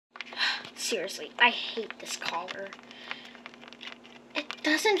seriously, I hate this collar. It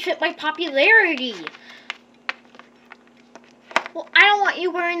doesn't fit my popularity. Well, I don't want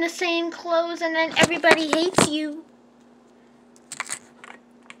you wearing the same clothes and then everybody hates you.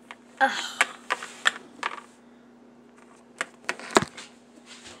 Ugh.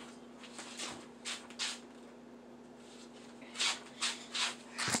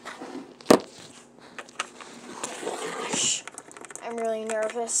 Gosh, I'm really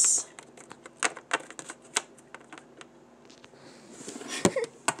nervous.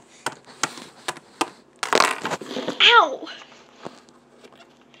 Ow!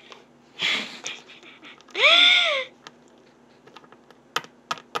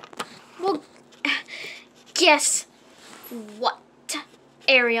 Well, guess what,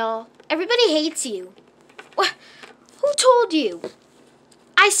 Ariel? Everybody hates you. Who told you?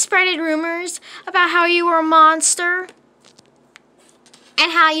 I spreaded rumors about how you were a monster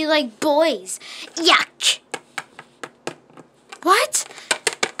and how you like boys. Yuck! What?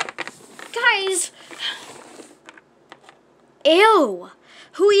 Guys. Ew.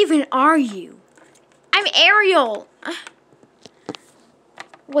 Who even are you? I'm Ariel.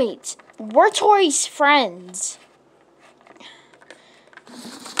 Wait, we're Tori's friends.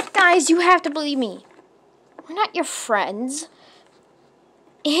 Guys, you have to believe me. We're not your friends.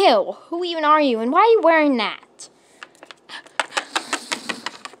 Ew, who even are you? And why are you wearing that?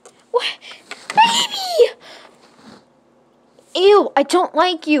 What? Baby! Ew, I don't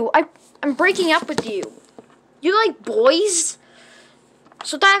like you. I'm breaking up with you. You like boys?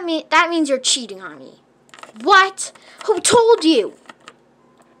 So that means you're cheating on me. What? Who told you?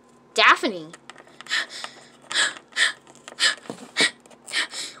 Daphne.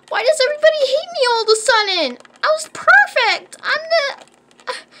 Why does everybody hate me all of a sudden? I was perfect.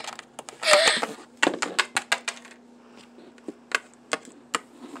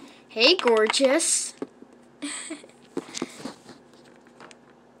 Hey, gorgeous.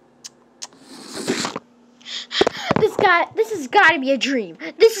 This has got to be a dream.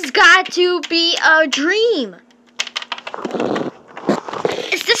 This has got to be a dream.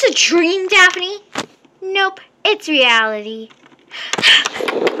 Is this a dream, Daphne? Nope, it's reality.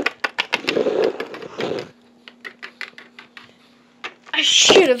 I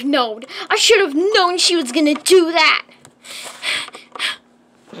should have known. I should have known she was gonna do that.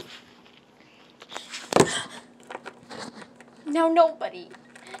 Now nobody.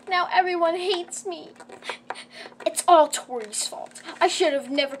 Now everyone hates me. It's all Tori's fault. I should have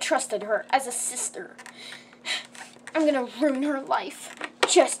never trusted her as a sister. I'm gonna ruin her life.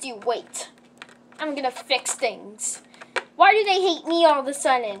 Just you wait. I'm gonna fix things. Why do they hate me all of a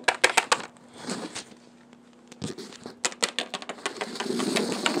sudden?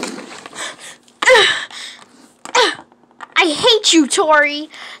 I hate you, Tori,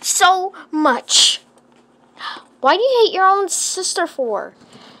 so much. Why do you hate your own sister for?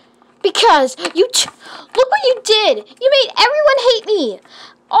 Because look what you did. You made everyone hate me.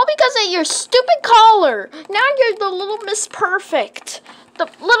 All because of your stupid collar. Now you're the little Miss Perfect. The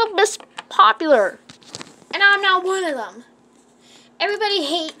little Miss Popular. And I'm not one of them. Everybody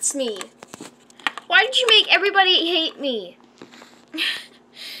hates me. Why did you make everybody hate me?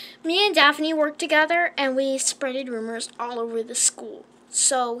 Me and Daphne worked together and we spreaded rumors all over the school.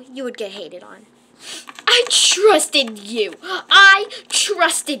 So you would get hated on. I trusted you. I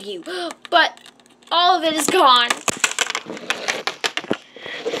trusted you. But all of it is gone.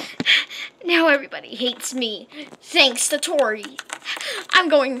 Now everybody hates me. Thanks to Tori. I'm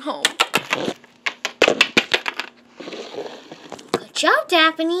going home. Good job,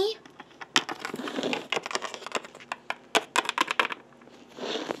 Daphne.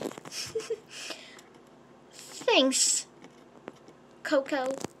 Thanks,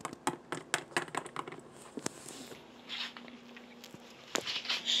 Coco.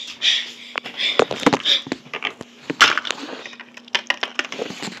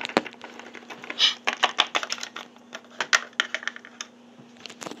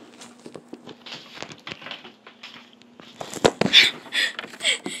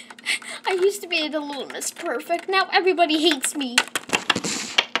 I used to be the little Miss Perfect. Now everybody hates me.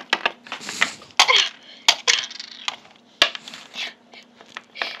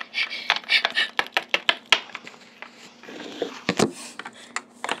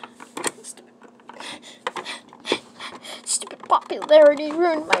 Stupid popularity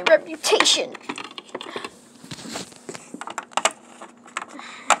ruined my reputation.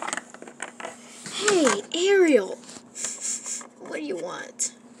 Hey, Ariel. What do you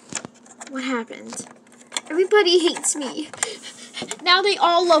want? What happened? Everybody hates me. Now they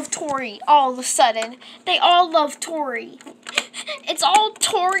all love Tori all of a sudden. They all love Tori. It's all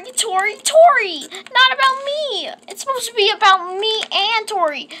Tori, Tori, Tori. Not about me. It's supposed to be about me and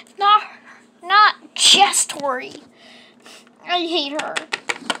Tori. Not just Tori. I hate her.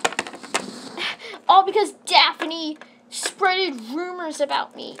 All because Daphne spreaded rumors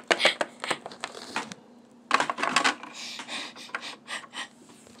about me.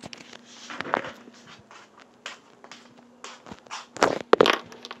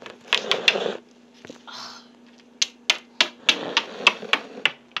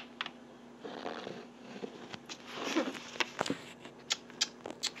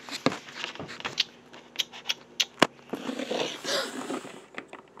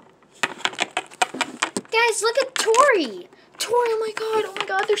 Guys, look at Tori. Tori, oh my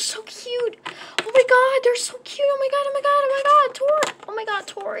god, they're so cute. Oh my god, they're so cute. Oh my god, Tori. Oh my god,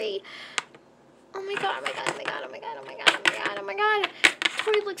 Tori. Oh my god,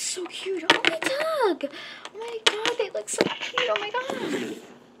 Tori looks so cute. Oh my dog. Oh my god, they look so cute. Oh my god.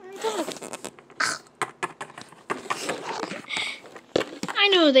 Oh my god. I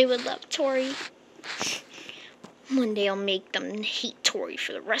know they would love Tori. One day I'll make them hate Tori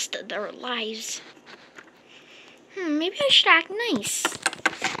for the rest of their lives. Maybe I should act nice.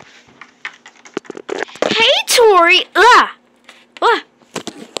 Hey, Tori!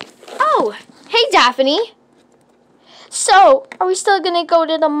 Oh, hey, Daphne. So, are we still gonna go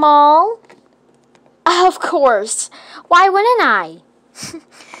to the mall? Of course. Why wouldn't I?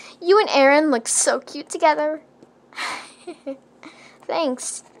 You and Aaron look so cute together.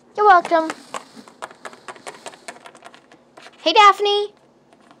 Thanks. You're welcome. Hey, Daphne.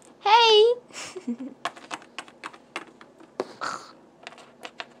 Hey.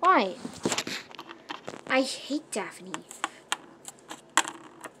 Why? I hate Daphne.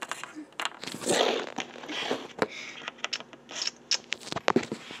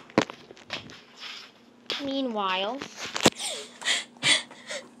 Meanwhile,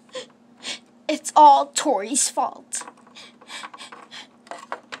 it's all Tori's fault. I'm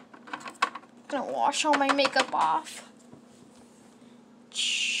gonna wash all my makeup off.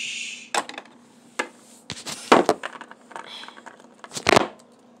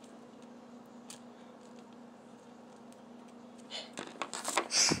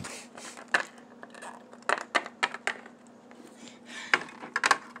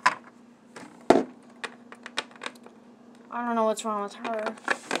 I don't know what's wrong with her.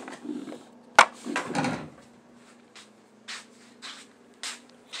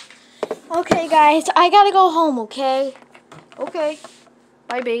 Okay, guys, I gotta go home, okay? Okay.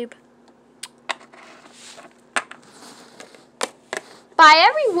 Bye, babe. Bye,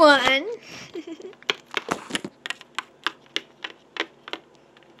 everyone.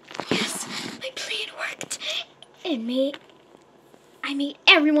 Yes, my plan worked. I made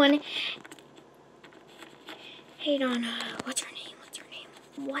everyone hate on,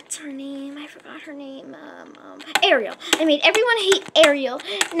 what's her name? I forgot her name. Ariel. I made everyone hate Ariel.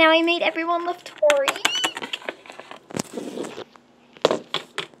 Now I made everyone love Tori.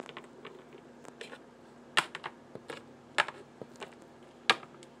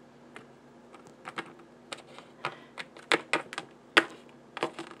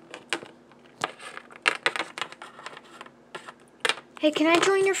 Hey, can I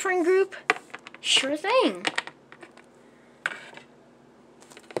join your friend group? Sure thing.